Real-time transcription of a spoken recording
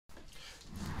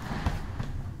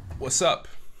What's up?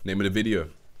 Name of the video.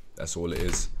 That's all it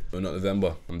is. No, not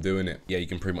November. I'm doing it. Yeah, you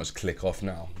can pretty much click off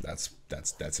now. That's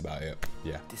about it.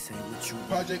 Yeah. This ain't what you want.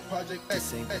 Project.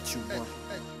 This ain't what you want.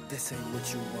 This ain't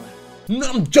what you want. No,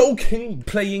 I'm joking.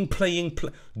 Playing.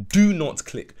 Do not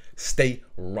click. Stay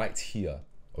right here.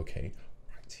 Okay?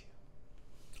 Right here.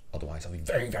 Otherwise, I'll be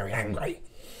very, very angry.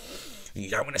 You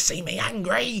don't want to see me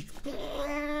angry.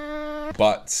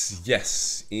 But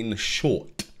yes, in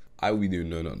short, I will be doing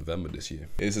No Not November this year.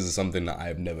 This is something that I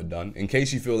have never done. In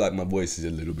case you feel like my voice is a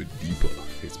little bit deeper,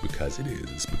 it's because it is.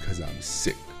 It's because I'm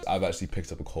sick. I've actually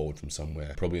picked up a cold from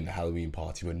somewhere, probably in the Halloween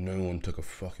party where no one took a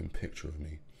fucking picture of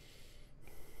me.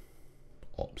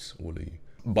 Ops, all of you.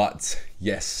 But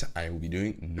yes, I will be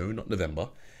doing No Not November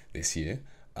this year.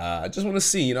 I just want to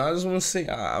see,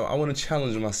 I want to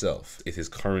challenge myself. It is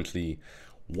currently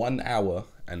 1 hour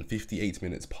and 58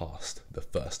 minutes past the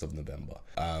 1st of November.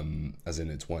 As in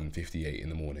it's 1:58 in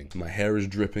the morning. My hair is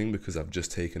dripping because I've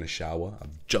just taken a shower.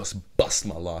 I've just bust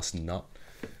my last nut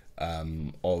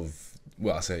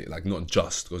well, I say like not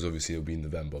just because obviously it'll be in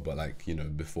November, but like,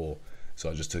 before. So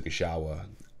I just took a shower.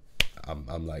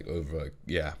 I'm like over,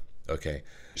 yeah. Okay,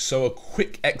 so a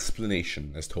quick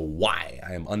explanation as to why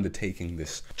I am undertaking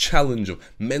this challenge of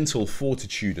mental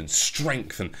fortitude and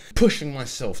strength and pushing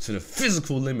myself to the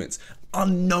physical limits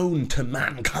unknown to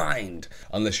mankind.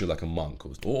 Unless you're like a monk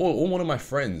or one of my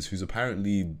friends who's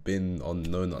apparently been on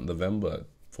No Not November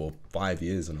for 5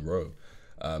 years in a row.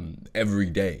 Every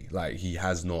day, like he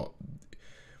has not.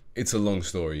 It's a long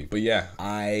story, but yeah,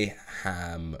 I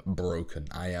am broken.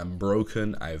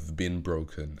 I've been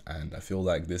broken, and I feel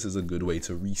like this is a good way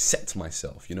to reset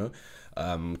myself,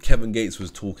 Kevin Gates was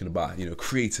talking about,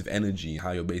 creative energy,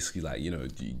 how you're basically like,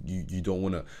 you don't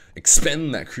want to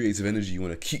expend that creative energy, you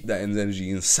want to keep that energy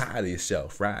inside of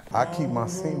yourself, right? I keep my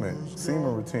semen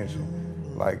retention.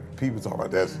 Like, people talk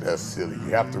about that's silly, you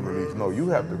have to release. No, you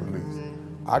have to release.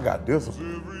 I got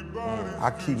discipline.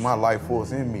 I keep my life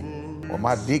force in me. When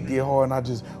my dick get hard and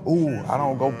I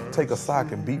don't go take a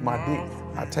sock and beat my dick.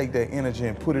 I take that energy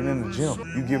and put it in the gym.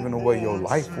 You giving away your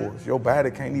life force. Your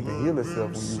body can't even heal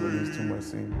itself when you release too much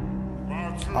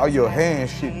semen. All your hair and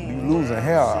shit, you losing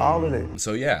hair, all of that.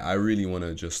 So yeah, I really want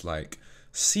to just like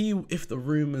see if the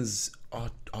rumors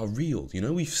are real.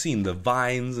 We've seen the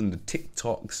Vines and the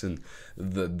TikToks and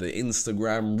the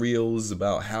Instagram reels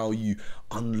about how you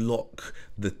unlock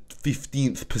the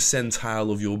 15th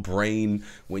percentile of your brain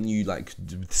when you like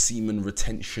semen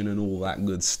retention and all that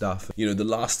good stuff. The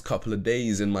last couple of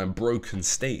days in my broken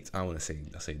state, I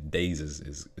say days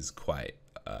is quite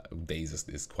days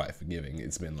is quite forgiving.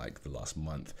 It's been like the last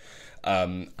month.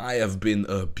 I have been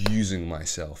abusing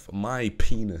myself. My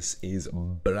penis is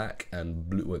black and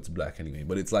blue. Well, it's black anyway,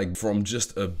 but it's like from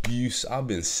just abuse. I've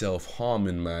been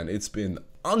self-harming, man. It's been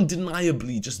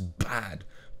undeniably just bad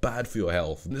for your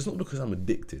health. And it's not because I'm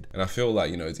addicted. And I feel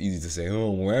like, it's easy to say,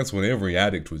 oh, well, that's what every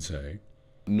addict would say.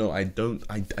 No, I don't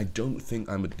think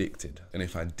I'm addicted. And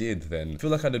if I did, then I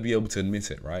feel like I'd be able to admit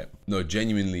it, right? No,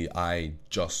 genuinely, I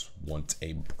just want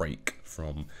a break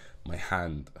from my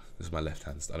hand. This is my left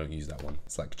hand, I don't use that one.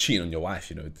 It's like cheating on your wife,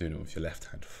 doing it with your left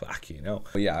hand. Fucking hell.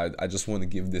 But yeah, I just want to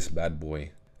give this bad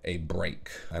boy a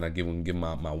break, and I give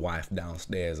my wife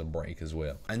downstairs a break as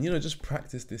well, and just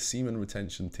practice this semen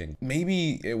retention thing.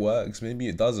 Maybe it works, maybe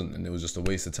it doesn't, and it was just a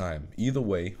waste of time. Either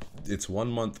way, it's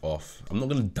 1 month off. I'm not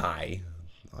gonna die.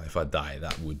 If I die,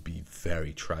 that would be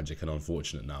very tragic and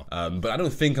unfortunate now. But I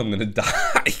don't think I'm gonna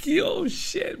die. Oh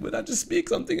shit, would I just speak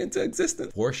something into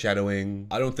existence? Foreshadowing.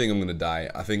 I don't think I'm gonna die.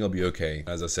 I think I'll be okay.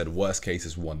 As I said, worst case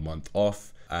is 1 month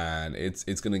off. And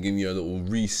it's gonna give you a little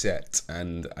reset,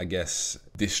 and I guess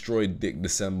Destroyed Dick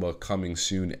December coming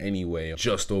soon anyway,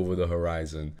 just over the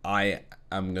horizon. I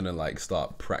am gonna like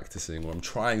start practicing, or I'm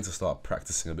trying to start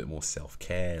practicing a bit more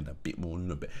self-care and a bit more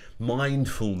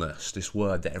mindfulness, this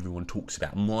word that everyone talks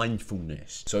about,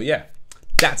 mindfulness. So yeah,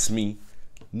 that's me.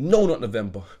 No Not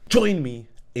November. Join me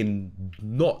in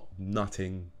not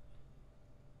nutting.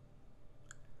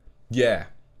 Yeah.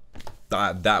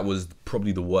 That was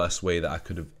probably the worst way that I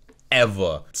could have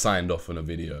ever signed off on a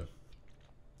video.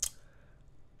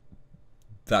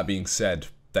 That being said,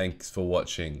 thanks for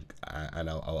watching, and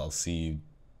I'll see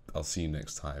you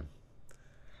next time.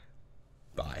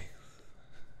 Bye.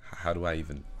 How do I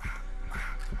even?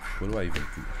 What do I even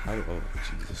do? Oh,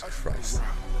 Jesus Christ.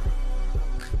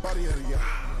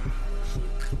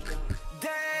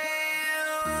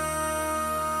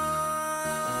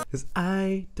 Cause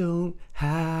I don't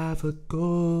have a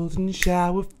golden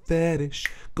shower fetish.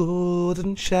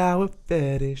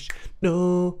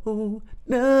 No,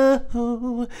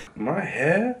 no. My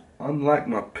hair, unlike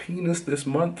my penis this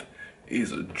month,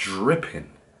 is dripping.